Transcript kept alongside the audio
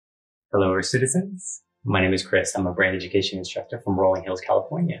Hello, citizens. My name is Chris. I'm a brand education instructor from Rolling Hills,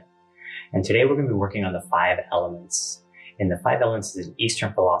 California. And today we're going to be working on the 5 elements. And the 5 elements is an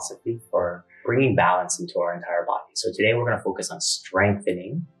Eastern philosophy for bringing balance into our entire body. So today we're going to focus on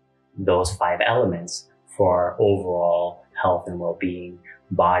strengthening those 5 elements for our overall health and well-being,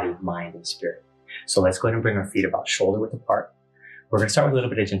 body, mind, and spirit. So let's go ahead and bring our feet about shoulder width apart. We're going to start with a little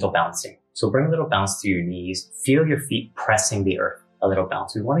bit of gentle bouncing. So bring a little bounce through your knees. Feel your feet pressing the earth. A little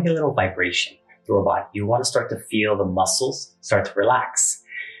bounce. We want to get a little vibration through our body. You want to start to feel the muscles start to relax.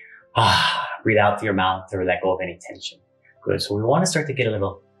 Breathe out through your mouth to let go of any tension. Good. So we want to start to get a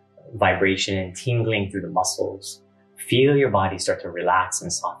little vibration and tingling through the muscles. Feel your body start to relax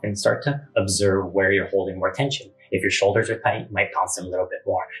and soften. Start to observe where you're holding more tension. If your shoulders are tight, you might bounce them a little bit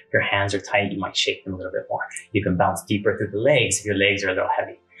more. If your hands are tight, you might shake them a little bit more. You can bounce deeper through the legs if your legs are a little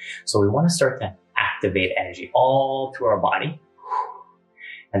heavy. So we want to start to activate energy all through our body.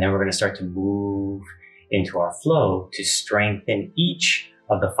 And then we're going to start to move into our flow to strengthen each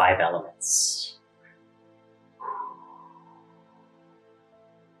of the 5 elements.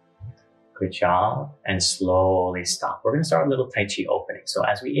 Good job. And slowly stop. We're going to start with a little Tai Chi opening. So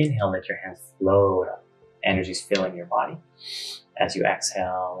as we inhale, let your hands float up. Energy's filling your body. As you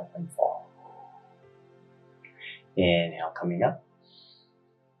exhale, let them fall. Inhale, coming up.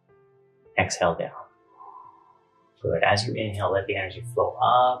 Exhale down. Good. As you inhale, let the energy flow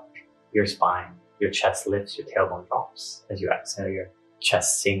up your spine. Your chest lifts, your tailbone drops. As you exhale, your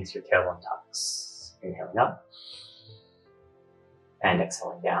chest sinks, your tailbone tucks. Inhaling up and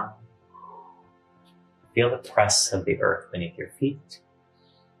exhaling down. Feel the press of the earth beneath your feet.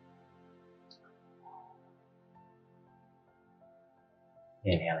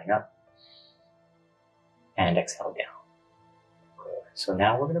 Inhaling up and exhale down. Good. So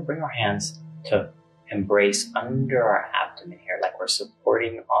now we're going to bring our hands to embrace under our abdomen here, like we're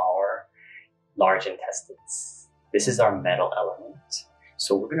supporting our large intestines. This is our metal element.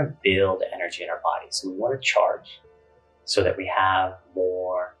 So we're going to build energy in our body. So we want to charge so that we have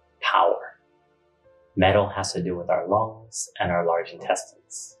more power. Metal has to do with our lungs and our large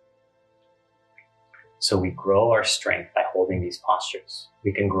intestines. So we grow our strength by holding these postures.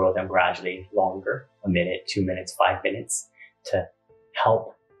 We can grow them gradually longer, 1 minute, 2 minutes, 5 minutes, to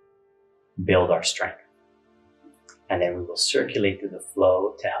help build our strength. And then we will circulate through the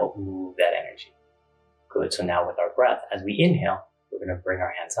flow to help move that energy. Good. So now with our breath, as we inhale, we're going to bring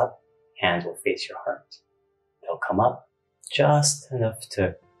our hands up. Hands will face your heart. They'll come up just enough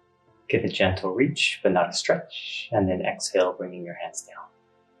to get a gentle reach, but not a stretch. And then exhale, bringing your hands down.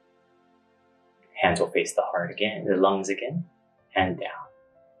 Hands will face the heart again, the lungs again, and down.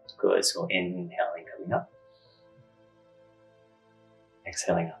 Good. So inhaling, coming up.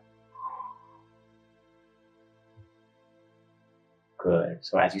 Exhaling up. Good.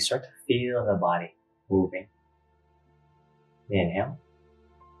 So as you start to feel the body moving, inhale,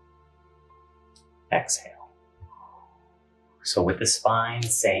 exhale. So with the spine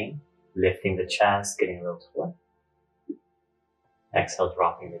same, lifting the chest, getting a little taller. Exhale,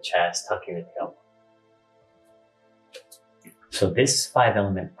 dropping the chest, tucking the tail. So this 5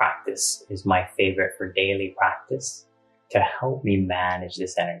 element practice is my favorite for daily practice to help me manage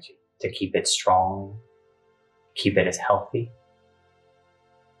this energy, to keep it strong, keep it as healthy,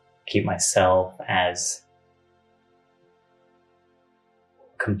 keep myself as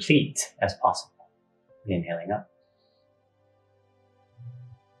complete as possible. Inhaling up.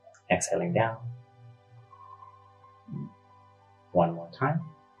 Exhaling down. One more time.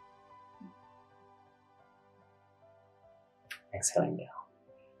 Exhaling down.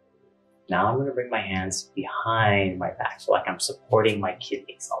 Now I'm going to bring my hands behind my back, so like I'm supporting my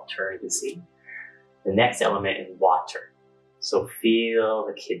kidneys. I'll turn to see. The next element is water. So feel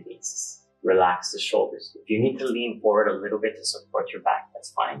the kidneys, relax the shoulders. If you need to lean forward a little bit to support your back, that's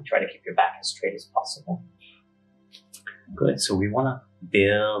fine. Try to keep your back as straight as possible. Good. So we want to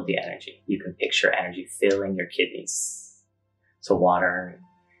build the energy. You can picture energy filling your kidneys. So water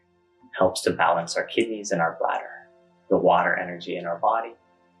helps to balance our kidneys and our bladder. The water energy in our body,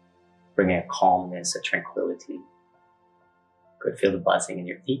 bringing a calmness, a tranquility. Good. Feel the buzzing in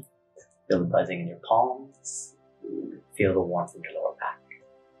your feet. Feel the buzzing in your palms. Feel the warmth in your lower back.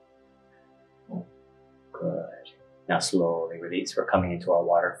 Good. Now slowly release. We're coming into our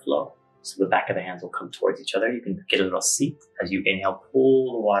water flow. So the back of the hands will come towards each other. You can get a little seat. As you inhale,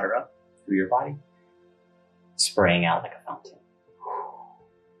 pull the water up through your body, spraying out like a fountain.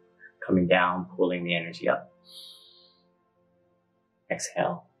 Coming down, pulling the energy up.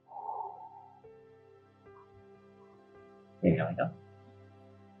 Exhale. Inhaling up.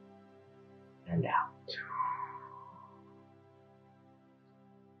 And out.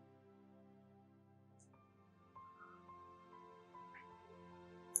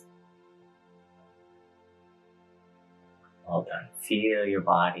 Well done. Feel your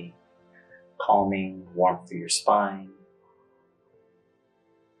body calming, warmth through your spine.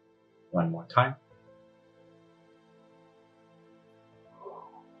 One more time.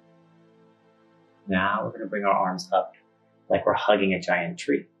 Now we're going to bring our arms up like we're hugging a giant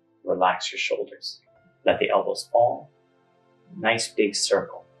tree. Relax your shoulders. Let the elbows fall. Nice big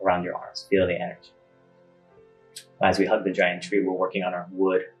circle around your arms. Feel the energy. As we hug the giant tree, we're working on our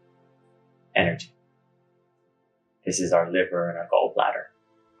wood energy. This is our liver and our gallbladder.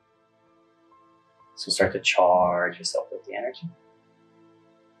 So start to charge yourself with the energy.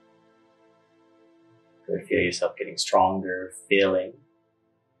 Good. Feel yourself getting stronger, filling.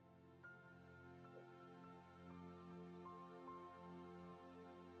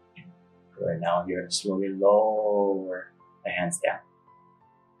 Good. Now you're going to slowly lower the hands down.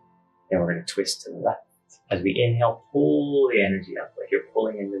 Then we're going to twist to the left. As we inhale, pull the energy up, like you're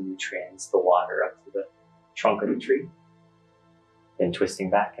pulling in the nutrients, the water up to the trunk of the tree. Then twisting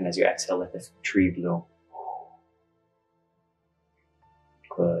back, and as you exhale, let the tree bloom.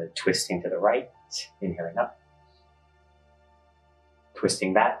 Good. Twisting to the right, inhaling up.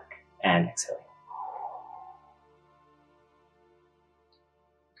 Twisting back and exhaling.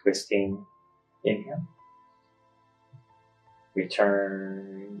 Twisting, inhale.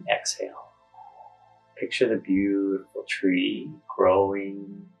 Return, exhale. Picture the beautiful tree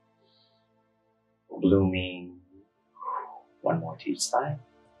growing, blooming. One more to each side.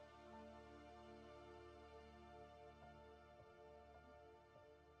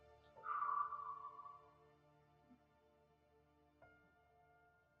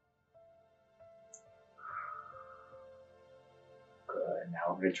 Good. Now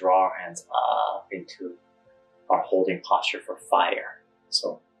we're going to draw our hands up into our holding posture for fire.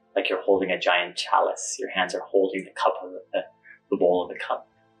 So like you're holding a giant chalice. Your hands are holding the cup of the bowl of the cup,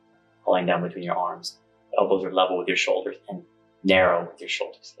 falling down between your arms. Elbows are level with your shoulders and narrow with your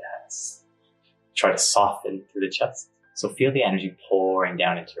shoulders. Yes. Try to soften through the chest. So feel the energy pouring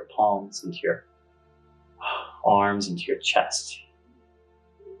down into your palms, into your arms, into your chest.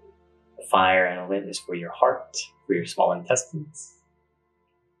 The fire element is for your heart, for your small intestines.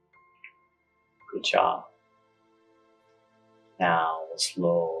 Good job. Now we'll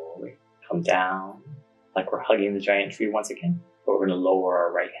slowly come down like we're hugging the giant tree once again, but we're going to lower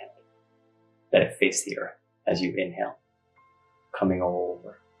our right hand. Let it face the earth as you inhale. Coming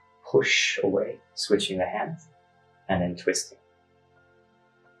over, push away, switching the hands, and then twisting.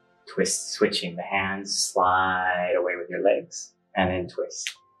 Twist, switching the hands, slide away with your legs, and then twist.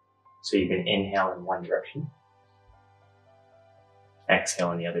 So you can inhale in one direction,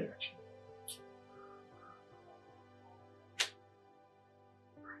 exhale in the other direction.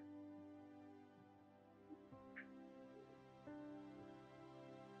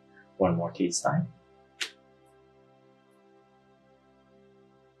 One more to each side.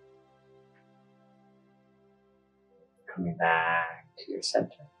 Coming back to your center.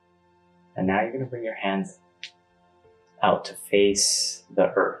 And now you're going to bring your hands out to face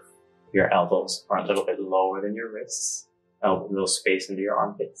the earth. Your elbows are a little bit lower than your wrists. A little space into your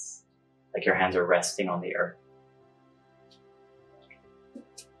armpits. Like your hands are resting on the earth.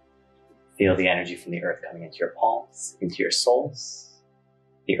 Feel the energy from the earth coming into your palms, into your soles.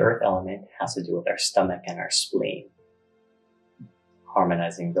 The earth element has to do with our stomach and our spleen.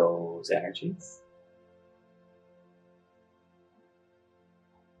 Harmonizing those energies.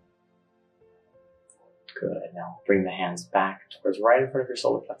 Good. Now bring the hands back towards right in front of your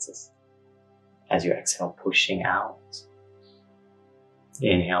solar plexus. As you exhale, pushing out.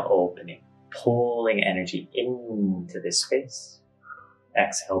 Inhale, opening, pulling energy into this space.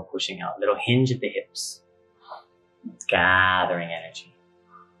 Exhale, pushing out. Little hinge at the hips. Gathering energy.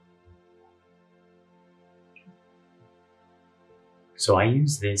 So I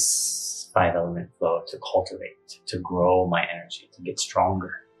use this 5-element flow to cultivate, to grow my energy, to get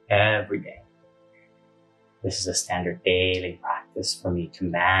stronger every day. This is a standard daily practice for me to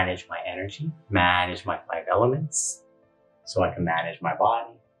manage my energy, manage my 5 elements, so I can manage my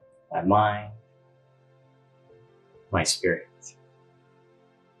body, my mind, my spirit.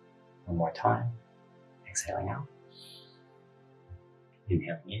 One more time, exhaling out,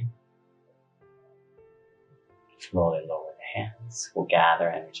 inhaling in. Slowly lower the hands. We'll gather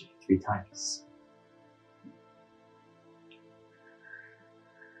energy 3 times.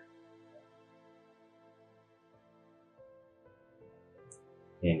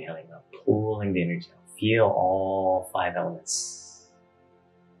 Inhaling up, pulling the energy out. Feel all 5 elements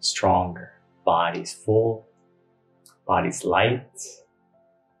stronger. Body's full. Body's light.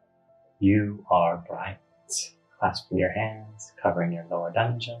 You are bright. Clasping your hands, covering your lower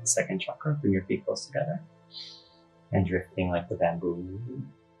dungeon, second chakra. Bring your feet close together. and drifting like the bamboo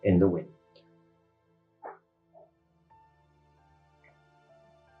in the wind.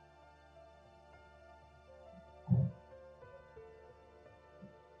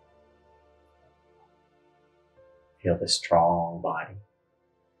 Feel the strong body,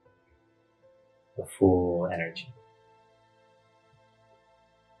 the full energy.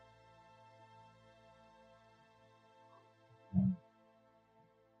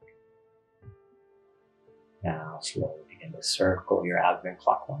 Now slowly begin to circle your abdomen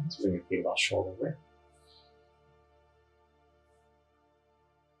clockwise. Bring your feet about shoulder width.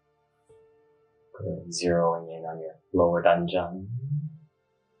 Good. Zeroing in on your lower dungeon,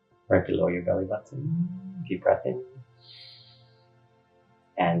 right below your belly button. Deep breath in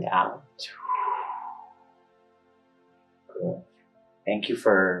and out. Good. Thank you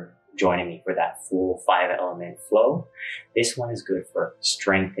for joining me for that full 5-element flow. This one is good for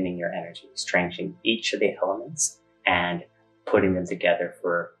strengthening your energy, strengthening each of the elements and putting them together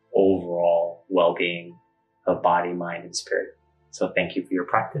for overall well-being of body, mind, and spirit. So thank you for your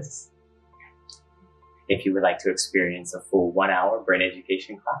practice. If you would like to experience a full 1-hour brain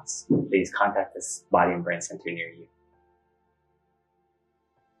education class, please contact this Body and Brain Center near you.